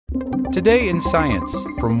Today in Science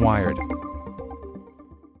from Wired.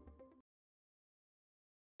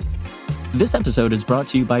 This episode is brought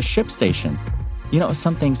to you by ShipStation. You know,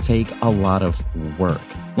 some things take a lot of work,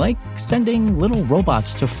 like sending little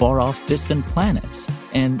robots to far-off distant planets.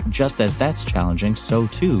 And just as that's challenging, so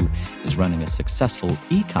too is running a successful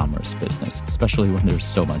e-commerce business, especially when there's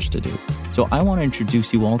so much to do. So I want to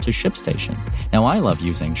introduce you all to ShipStation. Now, I love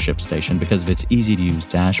using ShipStation because of its easy-to-use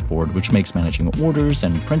dashboard, which makes managing orders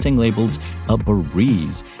and printing labels a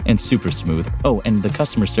breeze and super smooth. Oh, and the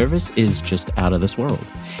customer service is just out of this world.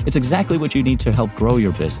 It's exactly what you need to help grow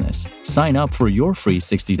your business. Sign up for your free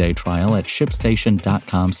 60-day trial at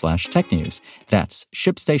shipstation.com/technews. That's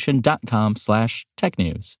shipstation.com/technews.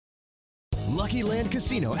 Lucky Land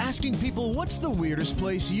Casino, asking people, what's the weirdest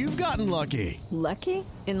place you've gotten lucky? Lucky?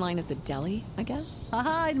 In line at the deli, I guess?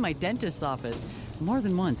 Aha, in my dentist's office. More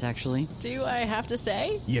than once, actually. Do I have to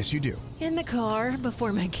say? Yes, you do. In the car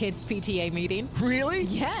before my kids' PTA meeting. Really?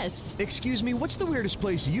 Yes. Excuse me, what's the weirdest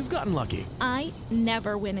place you've gotten lucky? I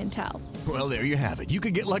never win and tell. Well, there you have it. You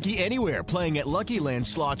can get lucky anywhere, playing at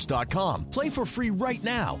LuckyLandSlots.com. Play for free right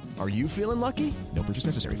now. Are you feeling lucky? No purchase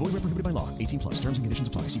necessary. Void where prohibited by law. 18+. Terms and conditions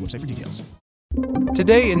apply. See website for details.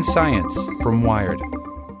 Today in Science from Wired.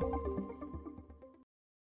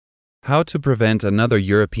 How to prevent another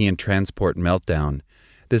European transport meltdown.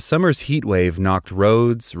 This summer's heat wave knocked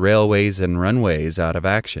roads, railways, and runways out of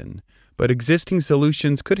action, but existing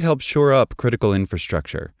solutions could help shore up critical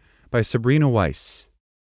infrastructure. By Sabrina Weiss.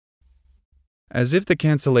 As if the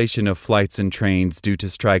cancellation of flights and trains due to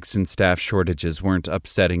strikes and staff shortages weren't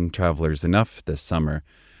upsetting travelers enough this summer,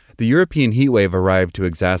 the European heatwave arrived to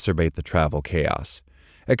exacerbate the travel chaos.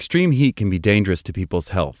 Extreme heat can be dangerous to people's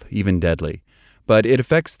health, even deadly, but it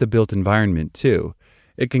affects the built environment too.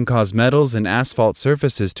 It can cause metals and asphalt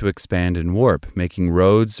surfaces to expand and warp, making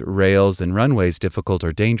roads, rails, and runways difficult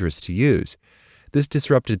or dangerous to use. This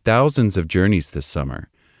disrupted thousands of journeys this summer.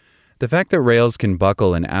 The fact that rails can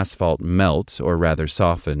buckle and asphalt melt, or rather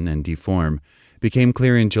soften and deform, became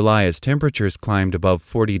clear in July as temperatures climbed above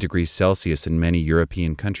 40 degrees Celsius in many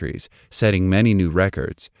European countries, setting many new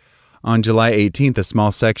records. On July 18th, a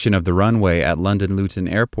small section of the runway at London Luton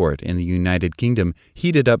Airport in the United Kingdom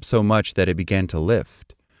heated up so much that it began to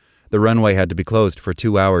lift. The runway had to be closed for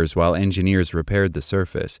 2 hours while engineers repaired the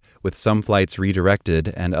surface, with some flights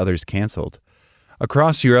redirected and others canceled.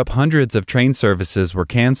 Across Europe, hundreds of train services were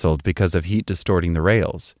canceled because of heat distorting the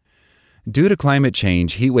rails. Due to climate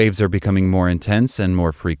change, heat waves are becoming more intense and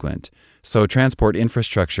more frequent, so transport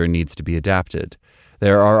infrastructure needs to be adapted.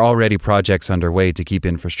 There are already projects underway to keep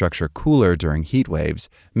infrastructure cooler during heat waves.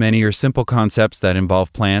 Many are simple concepts that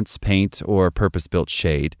involve plants, paint, or purpose-built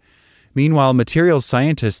shade. Meanwhile, materials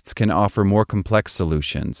scientists can offer more complex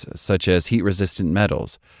solutions, such as heat-resistant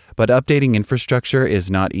metals, but updating infrastructure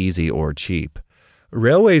is not easy or cheap.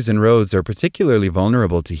 Railways and roads are particularly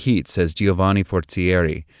vulnerable to heat, says Giovanni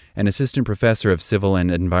Forzieri, an assistant professor of civil and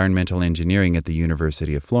environmental engineering at the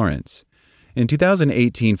University of Florence. In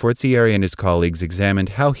 2018, Forzieri and his colleagues examined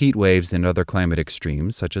how heat waves and other climate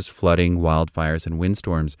extremes, such as flooding, wildfires, and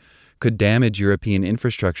windstorms, could damage European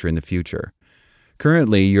infrastructure in the future.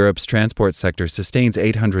 Currently, Europe's transport sector sustains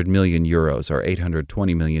 €800 million, or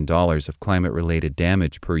 $820 million of climate-related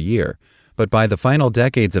damage per year. But by the final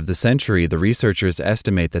decades of the century, the researchers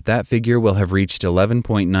estimate that figure will have reached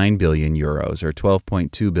 €11.9 billion, or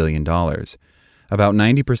 $12.2 billion. About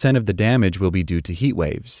 90% of the damage will be due to heat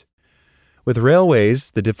waves. With railways,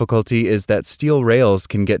 the difficulty is that steel rails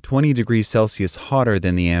can get 20 degrees Celsius hotter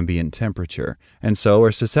than the ambient temperature, and so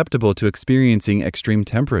are susceptible to experiencing extreme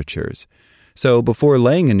temperatures. So before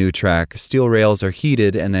laying a new track, steel rails are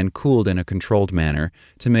heated and then cooled in a controlled manner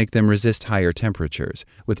to make them resist higher temperatures,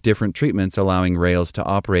 with different treatments allowing rails to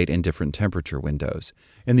operate in different temperature windows.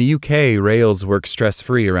 In the UK, rails work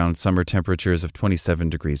stress-free around summer temperatures of 27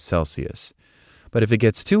 degrees Celsius. But if it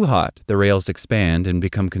gets too hot, the rails expand and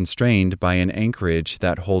become constrained by an anchorage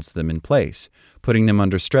that holds them in place, putting them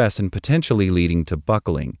under stress and potentially leading to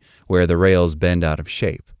buckling, where the rails bend out of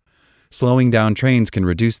shape. Slowing down trains can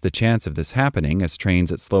reduce the chance of this happening, as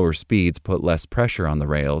trains at slower speeds put less pressure on the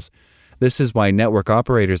rails. This is why network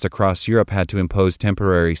operators across Europe had to impose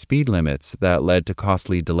temporary speed limits that led to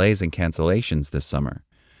costly delays and cancellations this summer.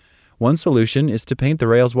 One solution is to paint the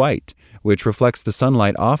rails white, which reflects the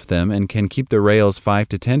sunlight off them and can keep the rails 5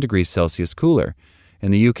 to 10 degrees Celsius cooler.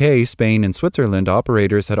 In the UK, Spain, and Switzerland,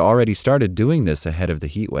 operators had already started doing this ahead of the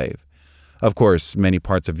heat wave. Of course, many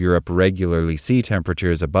parts of Europe regularly see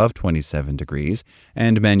temperatures above 27 degrees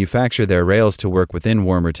and manufacture their rails to work within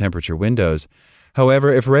warmer temperature windows.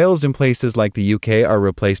 However, if rails in places like the UK are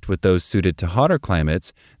replaced with those suited to hotter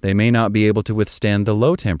climates, they may not be able to withstand the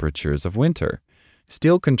low temperatures of winter.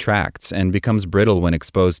 Steel contracts and becomes brittle when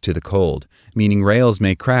exposed to the cold, meaning rails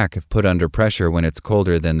may crack if put under pressure when it's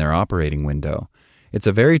colder than their operating window. It's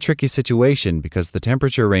a very tricky situation because the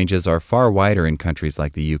temperature ranges are far wider in countries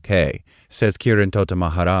like the UK, says Kiran Tota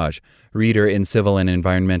Maharaj, reader in Civil and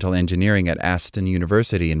Environmental Engineering at Aston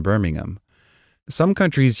University in Birmingham. Some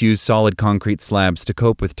countries use solid concrete slabs to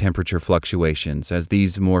cope with temperature fluctuations, as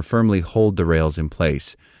these more firmly hold the rails in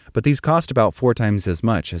place. But these cost about 4 times as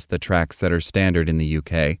much as the tracks that are standard in the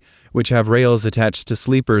UK, which have rails attached to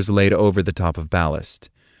sleepers laid over the top of ballast.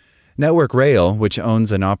 Network Rail, which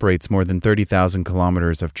owns and operates more than 30,000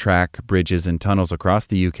 kilometers of track, bridges, and tunnels across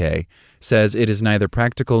the UK, says it is neither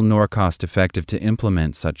practical nor cost-effective to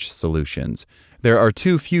implement such solutions. There are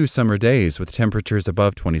too few summer days with temperatures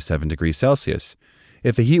above 27 degrees Celsius.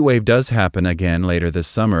 If a heat wave does happen again later this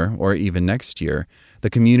summer, or even next year, the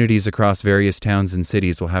communities across various towns and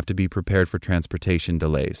cities will have to be prepared for transportation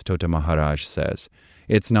delays, Tota Maharaj says.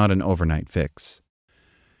 It's not an overnight fix.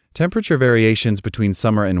 Temperature variations between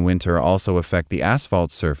summer and winter also affect the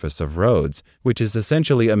asphalt surface of roads, which is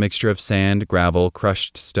essentially a mixture of sand, gravel,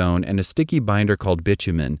 crushed stone, and a sticky binder called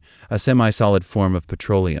bitumen, a semi-solid form of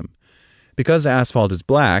petroleum. Because asphalt is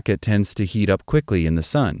black, it tends to heat up quickly in the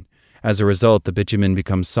sun. As a result, the bitumen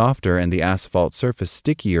becomes softer and the asphalt surface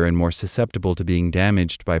stickier and more susceptible to being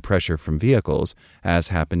damaged by pressure from vehicles, as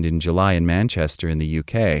happened in July in Manchester in the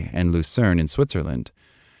UK and Lucerne in Switzerland.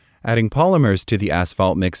 Adding polymers to the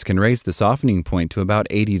asphalt mix can raise the softening point to about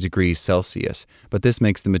 80 degrees Celsius, but this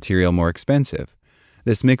makes the material more expensive.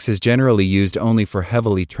 This mix is generally used only for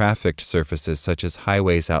heavily trafficked surfaces such as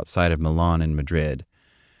highways outside of Milan and Madrid.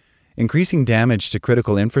 Increasing damage to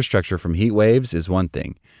critical infrastructure from heat waves is one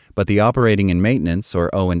thing, but the operating and maintenance,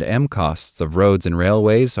 or O&M costs of roads and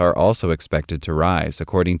railways are also expected to rise,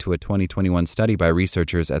 according to a 2021 study by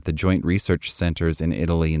researchers at the Joint Research Centers in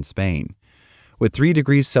Italy and Spain. With 3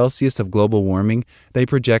 degrees Celsius of global warming, they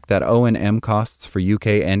project that O&M costs for UK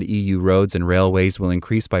and EU roads and railways will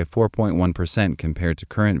increase by 4.1% compared to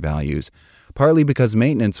current values, partly because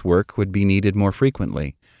maintenance work would be needed more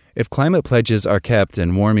frequently. If climate pledges are kept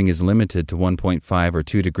and warming is limited to 1.5 or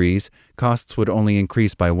 2 degrees, costs would only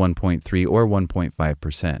increase by 1.3 or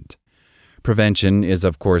 1.5%. Prevention is,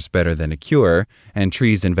 of course, better than a cure, and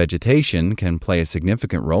trees and vegetation can play a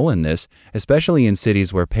significant role in this, especially in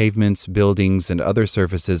cities where pavements, buildings, and other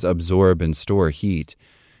surfaces absorb and store heat.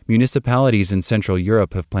 Municipalities in Central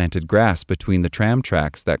Europe have planted grass between the tram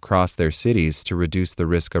tracks that cross their cities to reduce the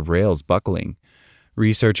risk of rails buckling.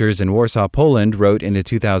 Researchers in Warsaw, Poland wrote in a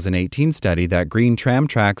 2018 study that green tram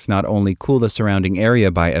tracks not only cool the surrounding area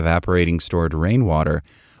by evaporating stored rainwater,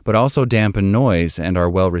 but also dampen noise and are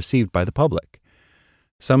well received by the public.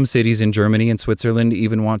 Some cities in Germany and Switzerland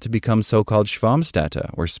even want to become so-called Schwammstädte,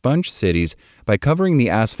 or sponge cities, by covering the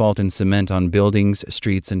asphalt and cement on buildings,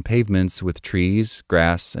 streets, and pavements with trees,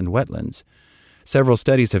 grass, and wetlands. Several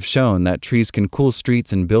studies have shown that trees can cool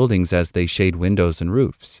streets and buildings as they shade windows and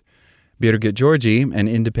roofs. Birgit Georgi, an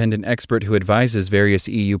independent expert who advises various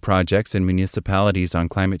EU projects and municipalities on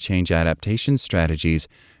climate change adaptation strategies,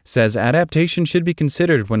 says adaptation should be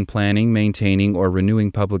considered when planning, maintaining, or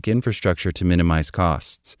renewing public infrastructure to minimize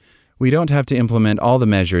costs. We don't have to implement all the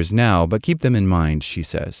measures now, but keep them in mind, she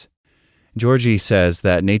says. Georgi says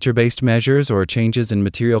that nature-based measures or changes in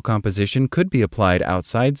material composition could be applied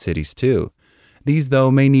outside cities too. These,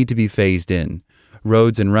 though, may need to be phased in.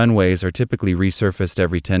 Roads and runways are typically resurfaced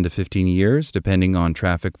every 10 to 15 years, depending on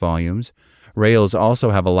traffic volumes. Rails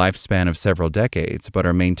also have a lifespan of several decades, but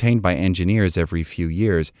are maintained by engineers every few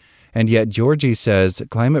years. And yet, Georgi says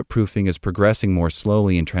climate proofing is progressing more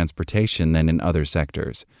slowly in transportation than in other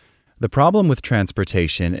sectors. The problem with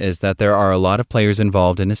transportation is that there are a lot of players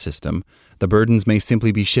involved in a system. The burdens may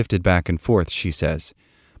simply be shifted back and forth, she says.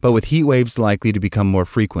 But with heat waves likely to become more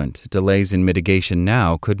frequent, delays in mitigation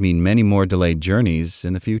now could mean many more delayed journeys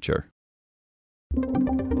in the future.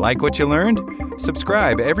 Like what you learned?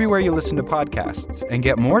 Subscribe everywhere you listen to podcasts and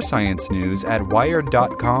get more science news at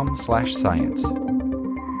wired.com/science.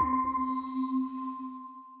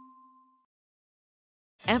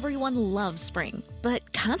 Everyone loves spring,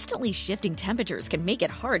 but constantly shifting temperatures can make it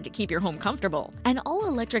hard to keep your home comfortable. An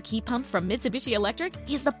all-electric heat pump from Mitsubishi Electric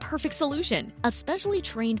is the perfect solution. A specially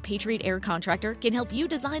trained Patriot Air contractor can help you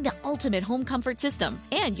design the ultimate home comfort system,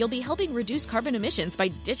 and you'll be helping reduce carbon emissions by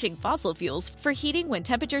ditching fossil fuels for heating when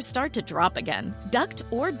temperatures start to drop again. Duct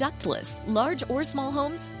or ductless, large or small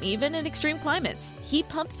homes, even in extreme climates, heat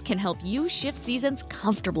pumps can help you shift seasons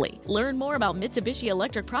comfortably. Learn more about Mitsubishi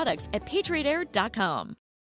Electric products at patriotair.com.